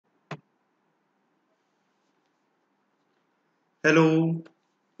Hello,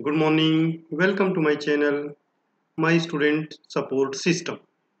 good morning. Welcome to my channel, My Student Support System.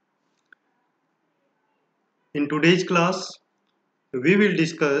 In today's class, we will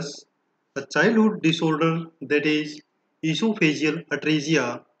discuss a childhood disorder that is esophageal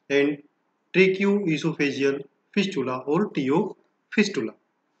atrasia and tracheoesophageal fistula or TO fistula.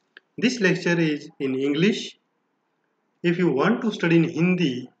 This lecture is in English. If you want to study in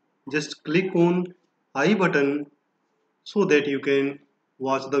Hindi, just click on I button so that you can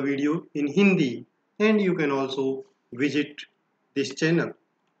watch the video in Hindi and you can also visit this channel.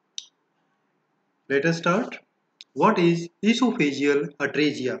 Let us start. What is esophageal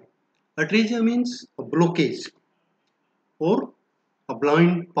atrasia? Atrasia means a blockage or a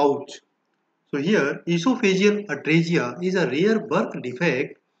blind pouch. So here esophageal atrasia is a rare birth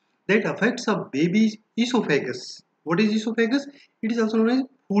defect that affects a baby's esophagus. What is esophagus? It is also known as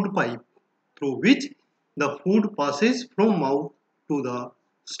food pipe through which the food passes from mouth to the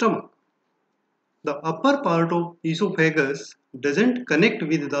stomach. The upper part of esophagus doesn't connect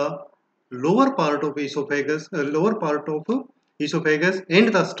with the lower part of esophagus and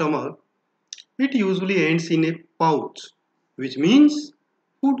the stomach. It usually ends in a pouch, which means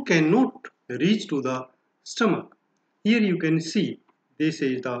food cannot reach to the stomach. Here you can see this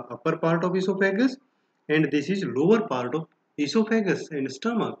is the upper part of esophagus and this is lower part of esophagus and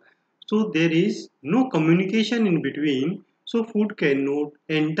stomach. So there is no communication in between, so food cannot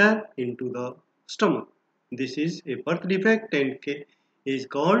enter into the stomach. This is a birth defect and is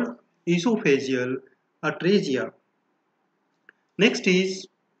called esophageal atrasia. Next is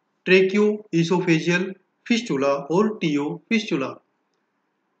tracheoesophageal fistula or TO fistula.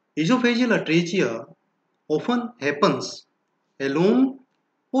 Esophageal atrasia often happens alone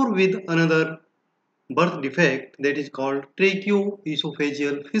or with another birth defect that is called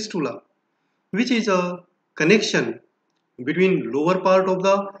tracheoesophageal fistula, which is a connection between lower part of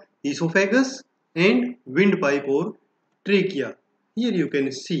the esophagus and windpipe or trachea. Here you can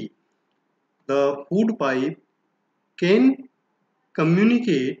see the food pipe can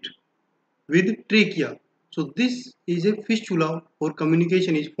communicate with trachea. So this is a fistula or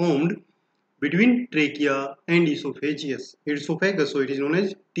communication is formed between trachea and esophagus. So it is known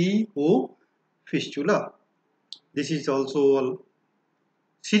as TO fistula. This is also a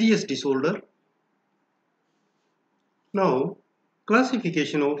serious disorder. Now,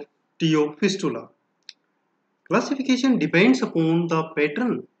 classification of TO fistula. Classification depends upon the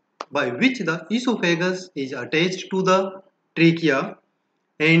pattern by which the esophagus is attached to the trachea,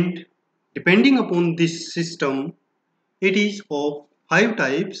 and depending upon this system, it is of 5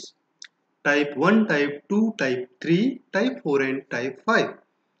 types: type 1, type 2, type 3, type 4 and type 5.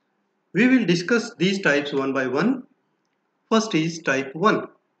 We will discuss these types one by one. First is type 1.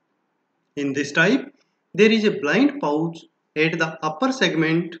 In this type, there is a blind pouch at the upper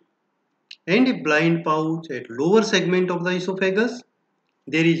segment and a blind pouch at lower segment of the esophagus.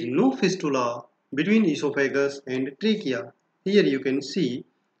 There is no fistula between esophagus and trachea. Here you can see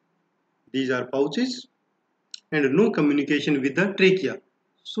these are pouches and no communication with the trachea.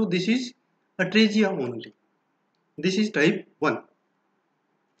 So this is atrasia only. This is type 1.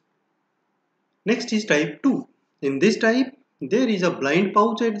 Next is type 2. In this type, there is a blind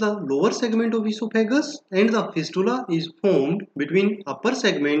pouch at the lower segment of esophagus and the fistula is formed between upper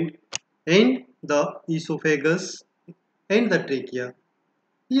segment and the esophagus and the trachea.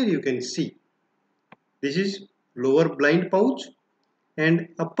 Here you can see this is lower blind pouch and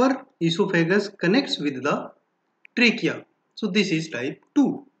upper esophagus connects with the trachea. So this is type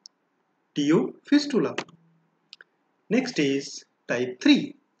 2, TO fistula. Next is type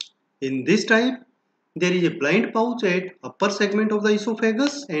 3. In this type, there is a blind pouch at upper segment of the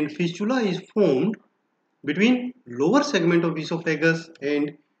esophagus and fistula is formed between lower segment of esophagus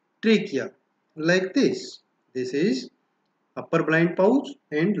and trachea like this. This is upper blind pouch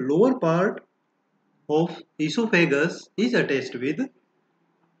and lower part of esophagus is attached with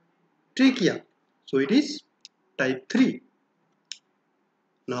trachea. So it is type 3.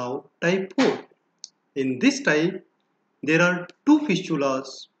 Now type 4. In this type, there are two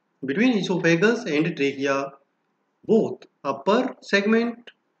fistulas between esophagus and trachea. Both upper segment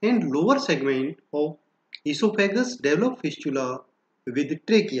and lower segment of esophagus develop fistula with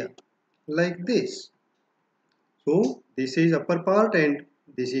trachea like this. So this is upper part and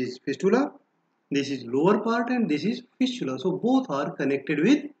this is fistula. This is lower part and this is fistula. So both are connected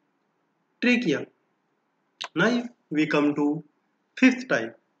with trachea. Now we come to fifth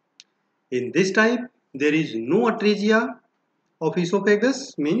type. In this type, there is no atrasia of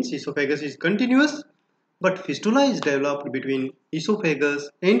esophagus, means esophagus is continuous, but fistula is developed between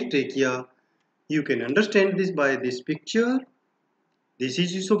esophagus and trachea. You can understand this by this picture. This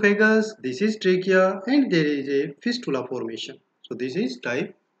is esophagus, this is trachea, and there is a fistula formation. So this is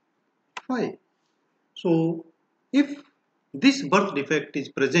type 5. So if this birth defect is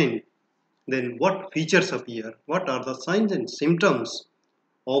present, then what features appear? What are the signs and symptoms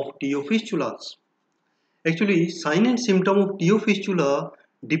of TO fistulas? Actually, sign and symptom of TO fistula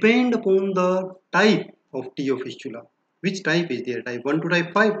depend upon the type of TO fistula. Which type is there? Type 1 to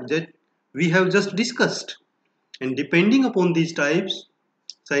type 5 that we have just discussed. And depending upon these types,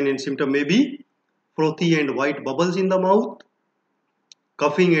 sign and symptom may be frothy and white bubbles in the mouth,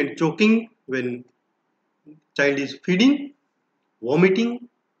 coughing and choking when child is feeding, vomiting,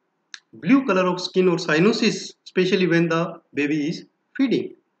 blue color of skin or cyanosis, especially when the baby is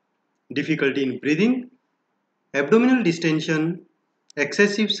feeding, difficulty in breathing, abdominal distension,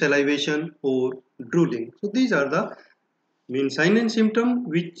 excessive salivation or drooling. So these are the main sign and symptom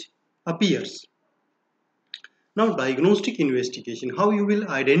which appears. Now diagnostic investigation, how you will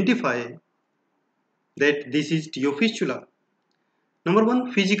identify that this is TO fistula. Number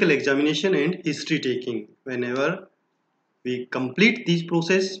 1, physical examination and history taking. Whenever we complete this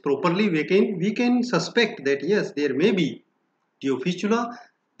process properly, we can suspect that yes, there may be TO fistula.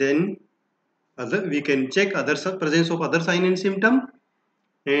 Then we can check presence of other sign and symptom,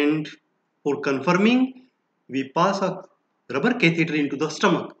 and for confirming we pass a rubber catheter into the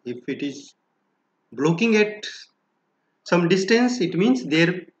stomach. If it is blocking at some distance, it means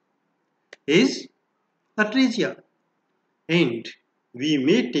there is atrasia, and we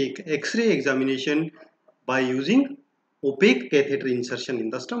may take X-ray examination by using opaque catheter insertion in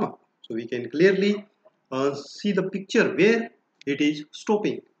the stomach. So we can clearly see the picture where it is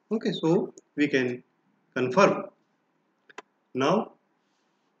stopping. Okay, so we can confirm. Now,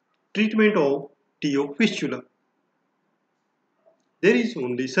 treatment of TO fistula. There is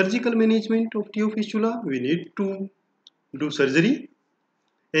only surgical management of TO fistula. We need to do surgery.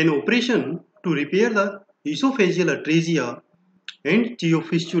 An operation to repair the esophageal atrasia and TO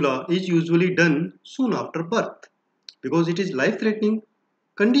fistula is usually done soon after birth because it is life-threatening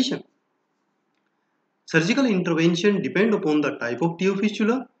condition. Surgical intervention depend upon the type of TO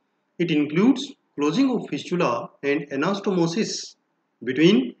fistula. It includes closing of fistula and anastomosis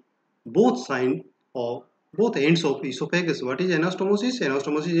between both ends of esophagus. What is anastomosis?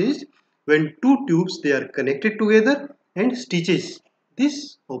 Anastomosis is when two tubes they are connected together and stitches.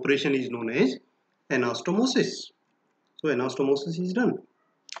 This operation is known as anastomosis. So anastomosis is done.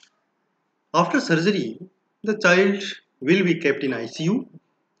 After surgery, the child will be kept in ICU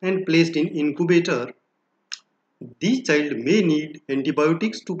and placed in incubator. This child may need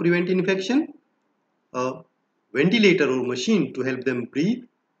antibiotics to prevent infection, a ventilator or machine to help them breathe,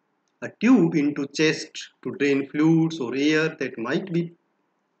 a tube into chest to drain fluids or air that might be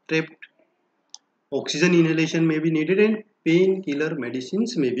trapped, oxygen inhalation may be needed, and painkiller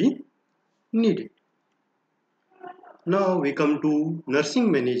medicines may be needed. Now we come to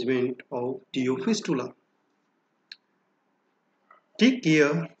nursing management of TO fistula. Take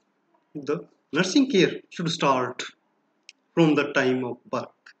care. The nursing care should start from the time of birth.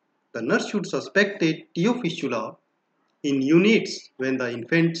 The nurse should suspect a TO fistula in units when the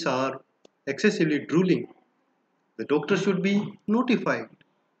infants are excessively drooling. The doctor should be notified.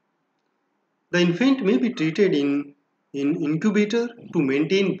 The infant may be treated in incubator to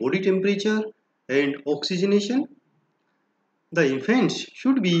maintain body temperature and oxygenation. The infants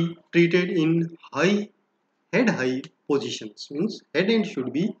should be treated in head high positions, means head end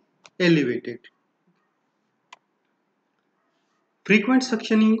should be elevated. Frequent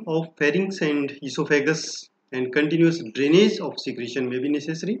suctioning of pharynx and esophagus and continuous drainage of secretion may be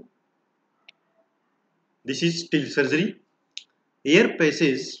necessary. This is till surgery. Air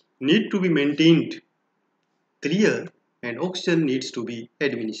passages need to be maintained clear and oxygen needs to be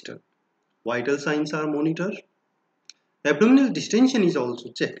administered. Vital signs are monitored. Abdominal distension is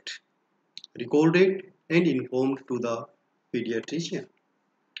also checked, recorded and informed to the pediatrician.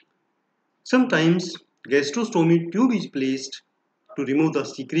 Sometimes gastrostomy tube is placed to remove the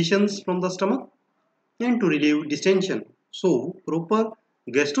secretions from the stomach and to relieve distension. So proper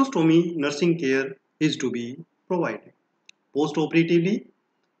gastrostomy nursing care is to be provided. Post-operatively,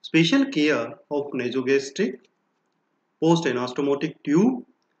 special care of nasogastric post-anastomotic tube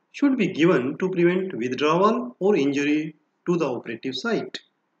should be given to prevent withdrawal or injury to the operative site.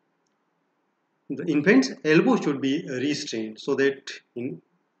 The infant's elbow should be restrained so that it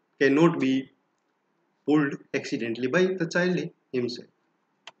cannot be pulled accidentally by the child himself.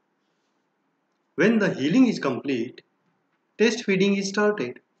 When the healing is complete, test feeding is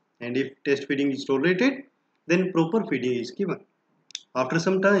started, and if test feeding is tolerated, then proper feeding is given. After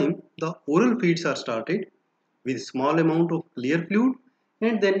some time, the oral feeds are started with small amount of clear fluid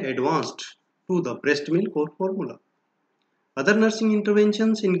and then advanced to the breast milk or formula. Other nursing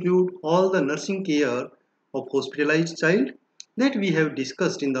interventions include all the nursing care of hospitalized child that we have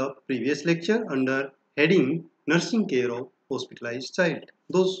discussed in the previous lecture under heading nursing care of hospitalized child.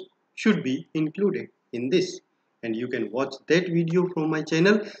 Those should be included in this, and you can watch that video from my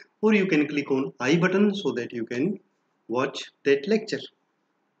channel, or you can click on I button so that you can watch that lecture.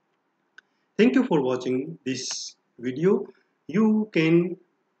 Thank you for watching this video. You can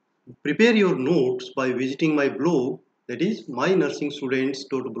prepare your notes by visiting my blog, that is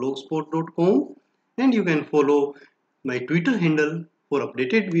mynursingstudents.blogspot.com, and you can follow my Twitter handle for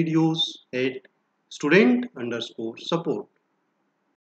updated videos at student_support.